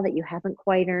lifestyle that you haven't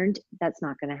quite earned. That's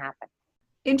not going to happen.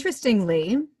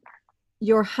 Interestingly,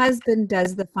 your husband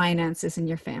does the finances in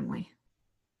your family.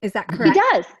 Is that correct? He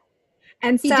does.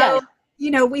 And He so does.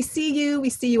 we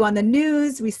see you on the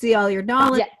news, we see all your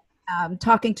knowledge,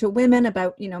 talking to women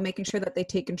about, making sure that they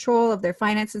take control of their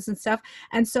finances and stuff.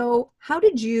 And so how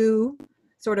did you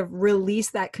sort of release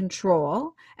that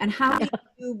control, and how do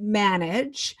you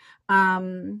manage,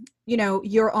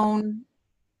 your own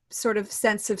sort of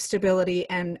sense of stability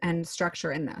and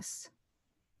structure in this?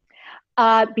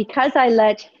 Because I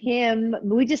let him,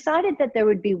 we decided that there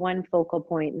would be one focal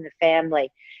point in the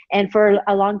family. And for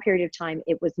a long period of time,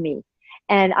 it was me.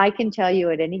 And I can tell you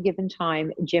at any given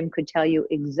time, Jim could tell you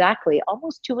exactly,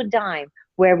 almost to a dime,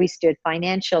 where we stood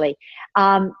financially.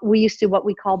 We used to what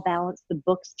we call balance the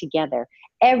books together.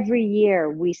 Every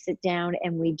year we sit down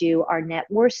and we do our net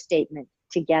worth statement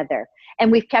together.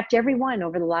 And we've kept every one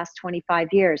over the last 25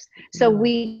 years. So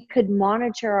we could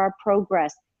monitor our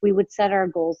progress. We would set our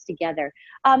goals together.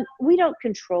 We don't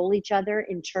control each other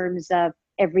in terms of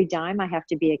every dime I have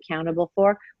to be accountable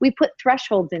for. We put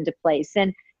thresholds into place,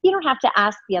 and you don't have to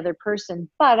ask the other person,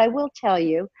 but I will tell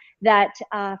you that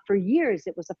for years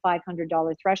it was a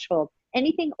 $500 threshold.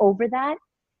 Anything over that,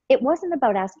 it wasn't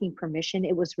about asking permission,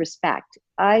 it was respect.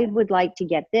 I would like to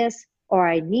get this, or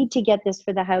I need to get this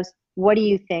for the house. What do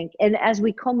you think? And as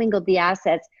we commingled the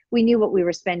assets, we knew what we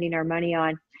were spending our money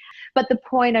on. But the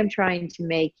point I'm trying to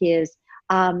make is,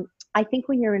 I think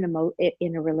when you're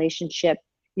in a relationship,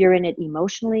 you're in it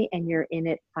emotionally and you're in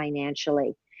it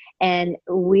financially. And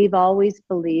we've always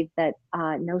believed that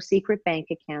no secret bank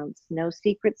accounts, no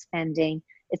secret spending.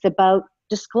 It's about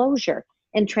disclosure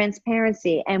and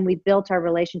transparency. And we built our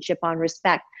relationship on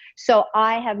respect. So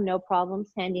I have no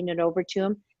problems handing it over to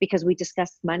him because we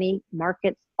discuss money,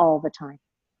 markets all the time.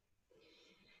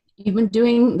 You've been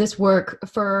doing this work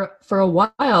for a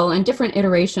while in different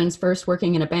iterations, first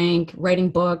working in a bank, writing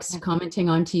books, commenting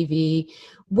on TV.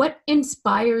 What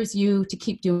inspires you to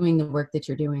keep doing the work that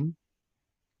you're doing?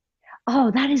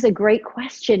 Oh, that is a great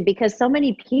question, because so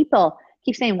many people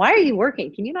keep saying, why are you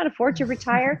working? Can you not afford to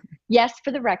retire? Yes,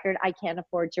 for the record, I can't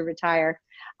afford to retire.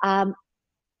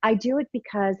 I do it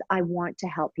because I want to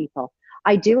help people.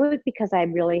 I do it because I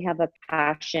really have a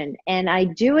passion. And I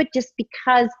do it just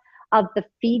because of the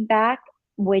feedback.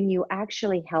 When you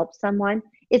actually help someone,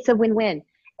 it's a win-win.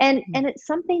 And it's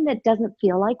something that doesn't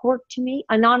feel like work to me.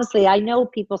 And honestly, I know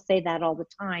people say that all the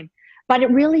time, but it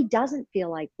really doesn't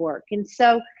feel like work. And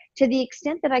so to the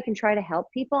extent that I can try to help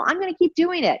people, I'm going to keep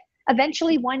doing it.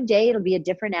 Eventually, one day, it'll be a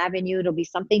different avenue. It'll be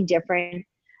something different.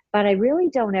 But I really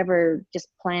don't ever just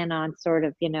plan on sort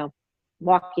of,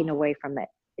 walking away from it.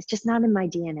 It's just not in my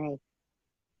DNA.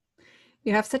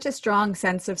 You have such a strong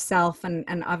sense of self, and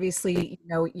obviously,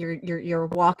 you're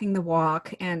walking the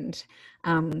walk, and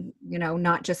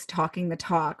not just talking the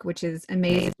talk, which is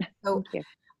amazing. So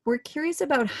we're curious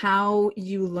about how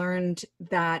you learned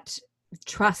that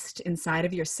trust inside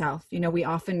of yourself. We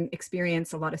often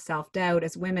experience a lot of self-doubt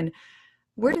as women.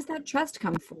 Where does that trust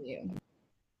come from you?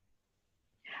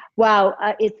 Wow,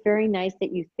 it's very nice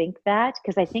that you think that,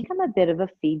 because I think I'm a bit of a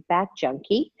feedback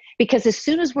junkie, because as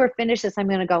soon as we're finished this, I'm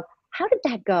going to go, how did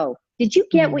that go? Did you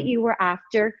get what you were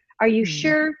after? Are you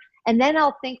sure? And then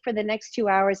I'll think for the next 2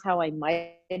 hours how I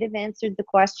might have answered the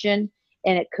question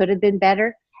and it could have been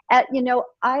better.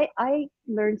 I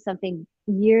learned something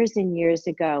years and years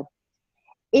ago.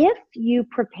 If you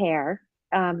prepare,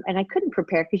 and I couldn't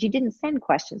prepare because you didn't send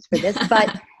questions for this,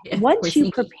 but once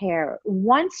you prepare,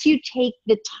 once you take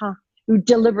the time,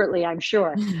 deliberately, I'm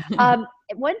sure,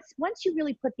 once you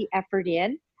really put the effort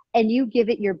in and you give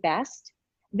it your best,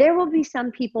 there will be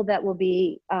some people that will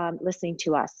be listening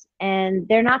to us, and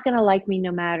they're not going to like me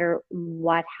no matter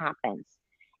what happens.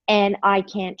 And I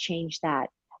can't change that.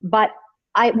 But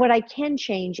what I can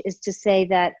change is to say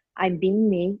that I'm being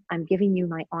me. I'm giving you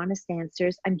my honest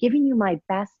answers. I'm giving you my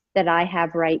best that I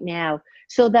have right now,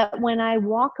 so that when I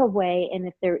walk away, and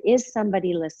if there is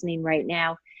somebody listening right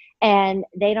now and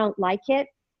they don't like it,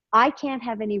 I can't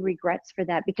have any regrets for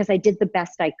that, because I did the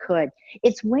best I could.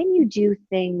 It's when you do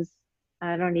things,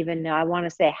 I don't even know, I want to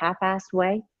say half-assed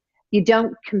way. You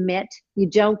don't commit. You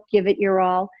don't give it your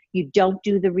all. You don't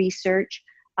do the research.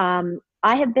 I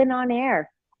have been on air,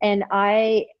 and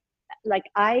I'm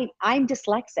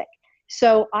dyslexic.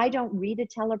 So I don't read a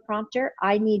teleprompter.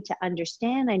 I need to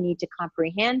understand. I need to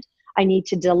comprehend. I need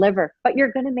to deliver. But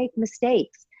you're going to make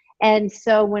mistakes. And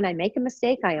so when I make a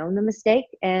mistake, I own the mistake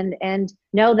and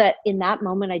know that in that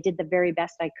moment I did the very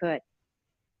best I could.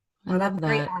 I love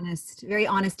that. Very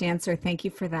honest answer. Thank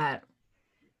you for that.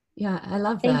 Yeah, I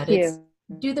love that. Thank you.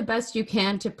 Do the best you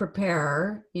can to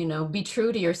prepare, be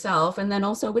true to yourself. And then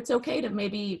also it's okay to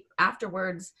maybe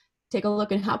afterwards take a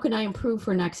look at how can I improve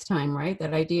for next time, right?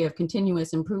 That idea of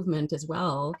continuous improvement as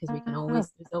well, because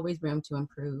there's always room to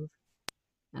improve.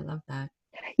 I love that.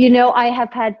 I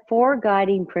have had 4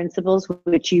 guiding principles,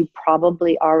 which you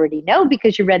probably already know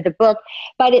because you read the book,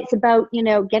 but it's about,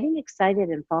 getting excited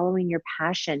and following your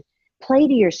passion. Play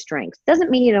to your strengths. Doesn't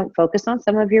mean you don't focus on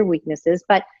some of your weaknesses,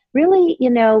 but really,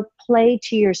 play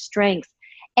to your strengths.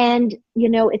 And,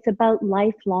 it's about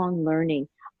lifelong learning.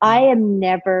 I am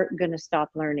never going to stop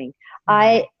learning.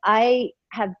 I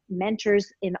have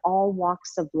mentors in all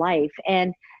walks of life,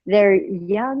 and they're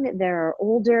young, they're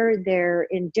older, they're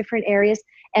in different areas.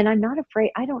 And I'm not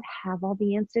afraid. I don't have all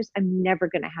the answers. I'm never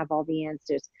going to have all the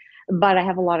answers, but I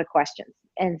have a lot of questions.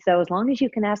 And so as long as you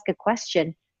can ask a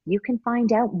question, you can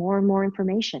find out more and more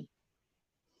information.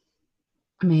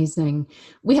 Amazing.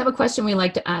 We have a question we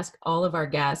like to ask all of our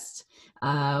guests.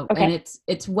 Okay. And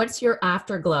it's what's your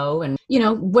afterglow, and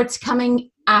what's coming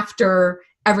after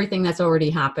everything that's already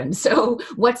happened. So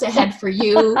what's ahead for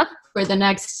you for the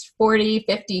next 40,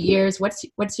 50 years?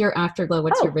 What's your afterglow?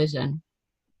 What's your vision?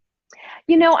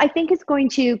 I think it's going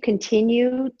to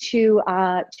continue to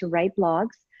write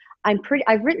blogs.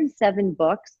 I've written 7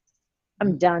 books.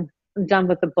 I'm done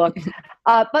with the book,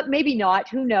 but maybe not,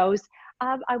 who knows?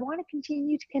 I want to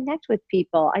continue to connect with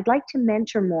people. I'd like to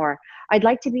mentor more. I'd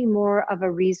like to be more of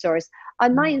a resource.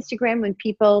 On my Instagram, when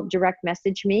people direct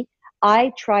message me,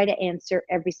 I try to answer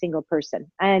every single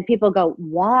person. And people go,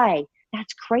 why?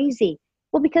 That's crazy.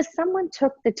 Well, because someone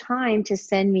took the time to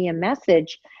send me a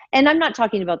message. And I'm not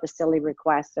talking about the silly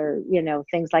requests or,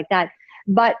 things like that.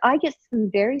 But I get some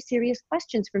very serious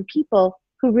questions from people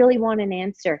who really want an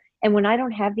answer. And when I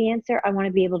don't have the answer, I want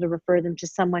to be able to refer them to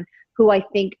someone who I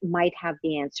think might have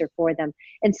the answer for them.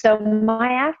 And so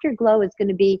my afterglow is going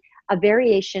to be a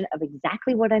variation of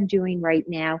exactly what I'm doing right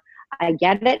now. I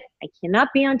get it. I cannot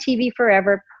be on TV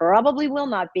forever, probably will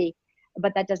not be,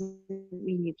 but that doesn't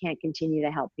mean you can't continue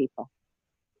to help people.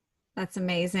 That's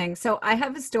amazing. So I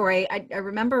have a story. I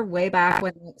remember way back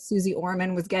when Susie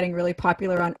Orman was getting really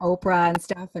popular on Oprah and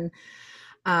stuff. And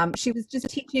she was just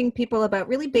teaching people about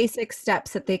really basic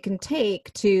steps that they can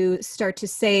take to start to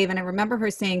save. And I remember her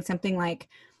saying something like,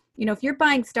 if you're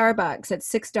buying Starbucks at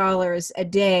 $6 a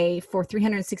day for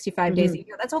 365 days a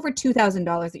year, that's over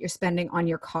 $2,000 that you're spending on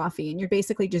your coffee, and you're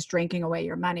basically just drinking away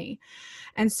your money.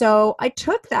 And so I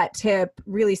took that tip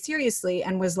really seriously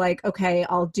and was like, okay,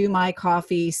 I'll do my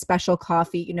special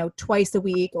coffee, twice a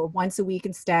week or once a week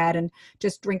instead, and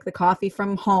just drink the coffee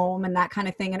from home and that kind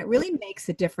of thing. And it really makes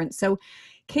a difference. So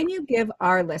can you give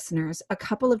our listeners a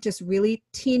couple of just really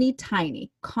teeny tiny,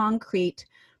 concrete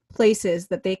places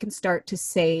that they can start to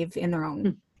save in their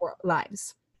own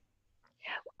lives?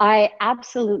 I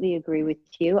absolutely agree with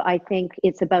you. I think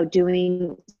it's about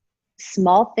doing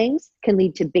small things can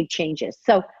lead to big changes.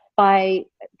 So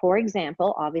for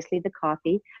example, obviously the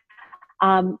coffee,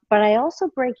 but I also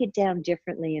break it down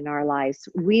differently in our lives.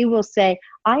 We will say,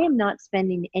 I am not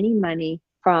spending any money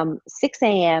from 6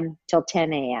 a.m. till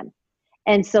 10 a.m.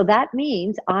 And so that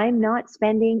means I'm not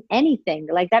spending anything.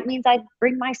 Like that means I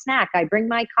bring my snack, I bring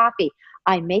my coffee,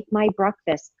 I make my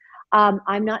breakfast.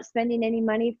 I'm not spending any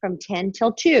money from 10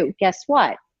 till 2. Guess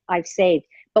what? I've saved.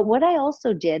 But what I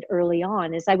also did early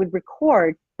on is I would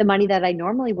record the money that I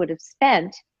normally would have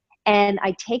spent, and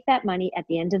I take that money at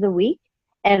the end of the week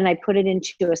and I put it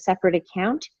into a separate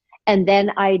account, and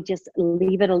then I just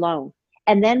leave it alone.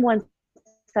 And then once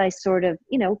I sort of,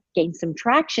 gain some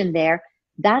traction there,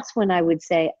 that's when I would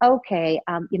say, okay,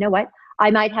 you know what?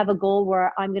 I might have a goal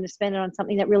where I'm going to spend it on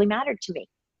something that really mattered to me,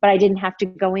 but I didn't have to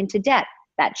go into debt,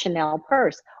 that Chanel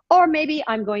purse. Or maybe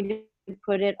I'm going to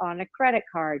put it on a credit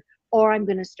card, or I'm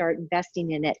going to start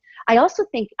investing in it. I also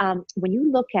think when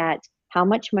you look at how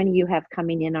much money you have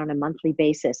coming in on a monthly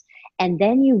basis, and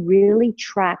then you really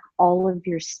track all of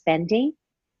your spending,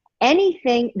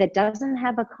 anything that doesn't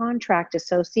have a contract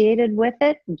associated with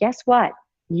it, guess what?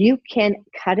 You can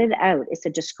cut it out. It's a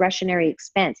discretionary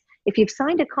expense. If you've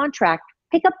signed a contract,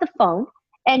 pick up the phone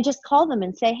and just call them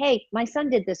and say, hey, my son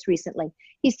did this recently.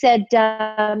 He said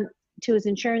to his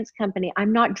insurance company,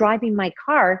 I'm not driving my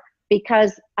car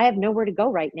because I have nowhere to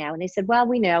go right now. And they said, well,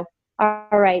 we know. All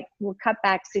right, we'll cut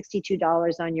back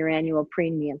 $62 on your annual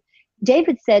premium.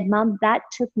 David said, Mom, that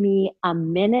took me a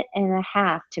minute and a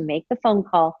half to make the phone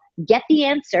call, get the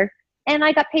answer, and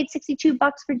I got paid $62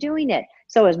 for doing it.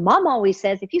 So as Mom always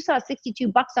says, if you saw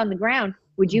 $62 on the ground,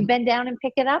 would you bend down and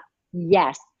pick it up?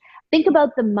 Yes. Think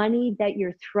about the money that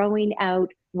you're throwing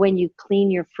out when you clean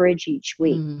your fridge each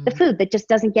week, the food that just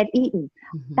doesn't get eaten.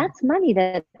 That's money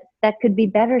that could be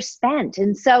better spent.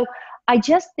 And so I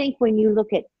just think when you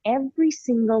look at every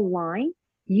single line,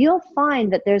 you'll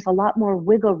find that there's a lot more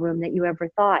wiggle room than you ever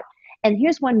thought. And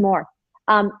here's one more.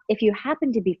 If you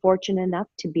happen to be fortunate enough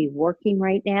to be working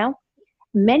right now,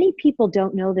 many people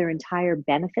don't know their entire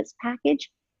benefits package.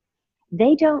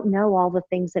 they don't know all the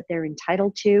things that they're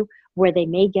entitled to, where they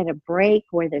may get a break,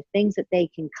 where there are things that they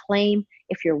can claim.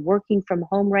 If you're working from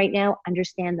home right now,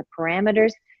 understand the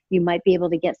parameters. You might be able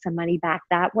to get some money back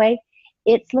that way.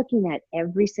 It's looking at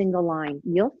every single line.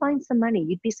 You'll find some money.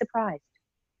 You'd be surprised.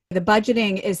 The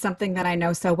budgeting is something that I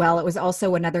know so well. It was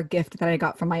also another gift that I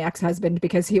got from my ex-husband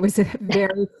because he was a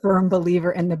very firm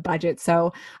believer in the budget.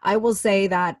 So I will say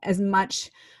that as much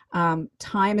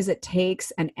time as it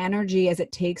takes and energy as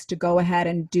it takes to go ahead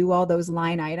and do all those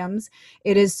line items,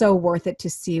 it is so worth it to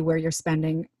see where you're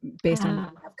spending based on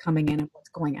what you have coming in and what's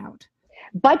going out.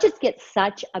 Budgets get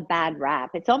such a bad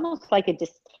rap. It's almost like a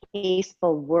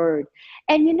distasteful word.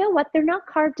 And you know what? They're not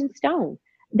carved in stone.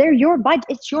 They're your budget.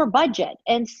 It's your budget.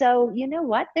 And so, you know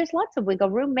what? There's lots of wiggle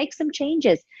room. Make some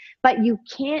changes. But you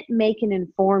can't make an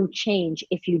informed change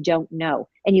if you don't know.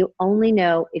 And you only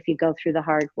know if you go through the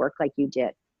hard work like you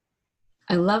did.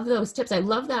 I love those tips. I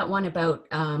love that one about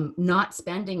not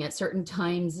spending at certain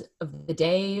times of the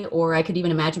day, or I could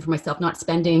even imagine for myself not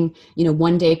spending,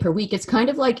 one day per week. It's kind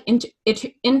of like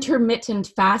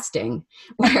intermittent fasting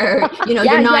where,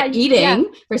 you're not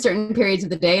eating for certain periods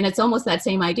of the day. And it's almost that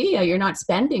same idea. You're not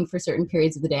spending for certain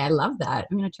periods of the day. I love that.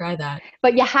 I'm going to try that.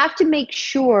 But you have to make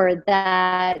sure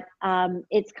that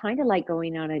it's kind of like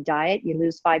going on a diet. You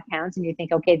lose 5 pounds and you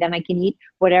think, okay, then I can eat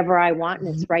whatever I want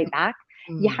and it's right back.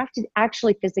 You have to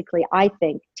actually physically, I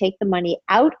think, take the money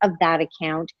out of that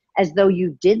account as though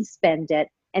you did spend it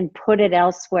and put it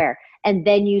elsewhere. And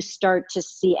then you start to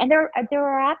see, and there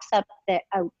are apps out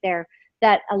there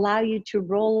that allow you to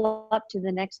roll up to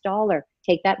the next dollar,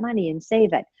 take that money and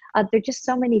save it. There are just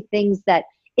so many things that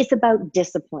it's about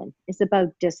discipline. It's about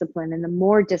discipline. And the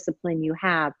more discipline you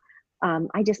have,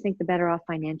 I just think the better off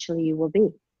financially you will be.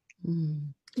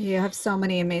 You have so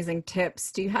many amazing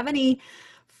tips. Do you have any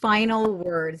final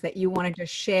words that you want to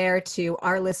just share to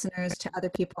our listeners, to other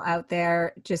people out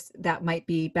there, just that might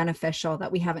be beneficial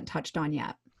that we haven't touched on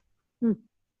yet?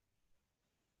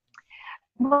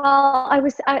 Well,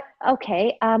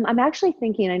 I'm actually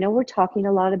thinking, I know we're talking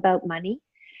a lot about money,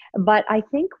 but I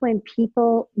think when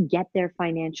people get their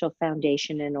financial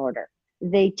foundation in order,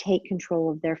 they take control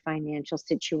of their financial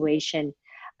situation,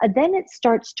 then it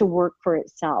starts to work for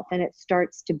itself and it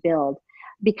starts to build.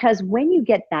 Because when you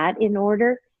get that in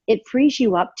order, it frees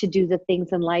you up to do the things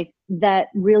in life that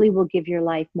really will give your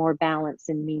life more balance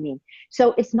and meaning.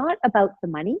 So it's not about the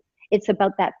money. It's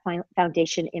about that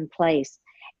foundation in place.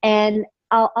 And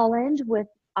I'll end with,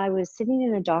 I was sitting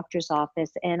in a doctor's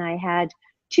office and I had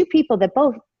 2 people that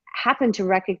both happened to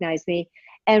recognize me.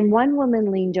 And one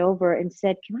woman leaned over and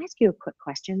said, "Can I ask you a quick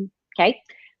question?" Okay.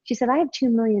 She said, "I have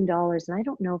 $2 million and I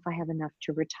don't know if I have enough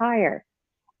to retire."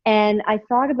 And I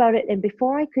thought about it, and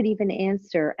before I could even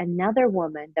answer, another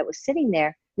woman that was sitting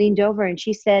there leaned over and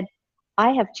she said,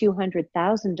 "I have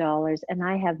 $200,000 and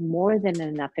I have more than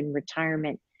enough in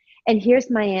retirement." And here's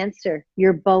my answer.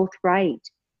 You're both right.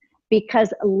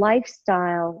 Because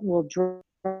lifestyle will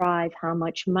drive how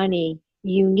much money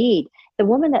you need. The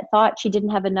woman that thought she didn't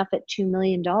have enough at $2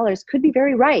 million could be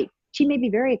very right. She may be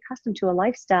very accustomed to a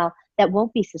lifestyle that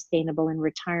won't be sustainable in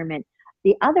retirement.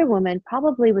 The other woman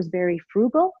probably was very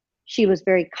frugal. She was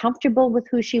very comfortable with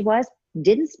who she was,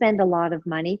 didn't spend a lot of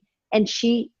money, and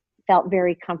she felt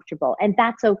very comfortable. And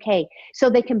that's okay. So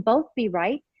they can both be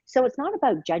right. So it's not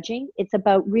about judging. It's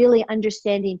about really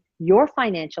understanding your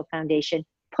financial foundation,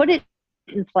 put it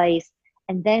in place,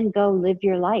 and then go live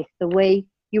your life the way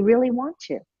you really want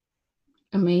to.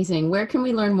 Amazing. Where can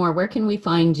we learn more? Where can we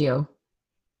find you?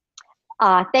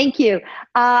 Thank you.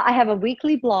 I have a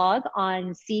weekly blog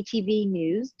on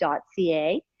ctvnews.ca.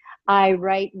 I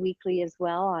write weekly as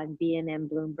well on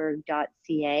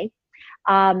bnmbloomberg.ca.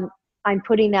 I'm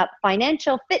putting up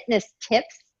financial fitness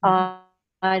tips on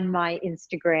my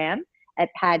Instagram at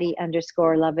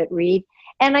Pattie_Lovett-Reid,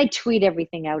 and I tweet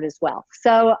everything out as well.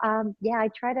 So I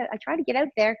try to get out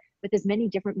there with as many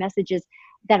different messages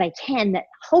that I can, that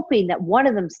hoping that one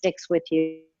of them sticks with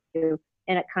you and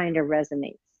it kind of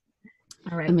resonates.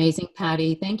 All right. Amazing,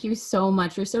 Pattie. Thank you so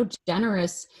much. You're so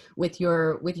generous with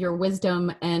your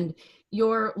wisdom, and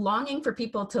your longing for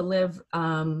people to live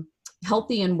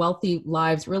healthy and wealthy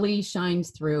lives really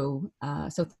shines through.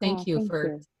 So thank you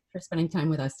for spending time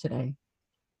with us today.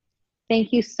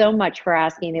 Thank you so much for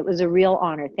asking. It was a real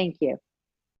honor. Thank you.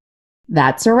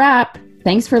 That's a wrap.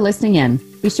 Thanks for listening in.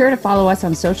 Be sure to follow us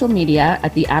on social media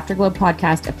at the Afterglow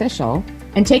Podcast Official,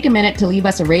 and take a minute to leave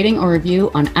us a rating or review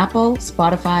on Apple,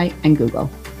 Spotify, and Google.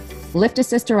 Lift a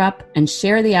sister up and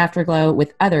share the Afterglow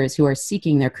with others who are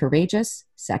seeking their courageous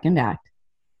second act.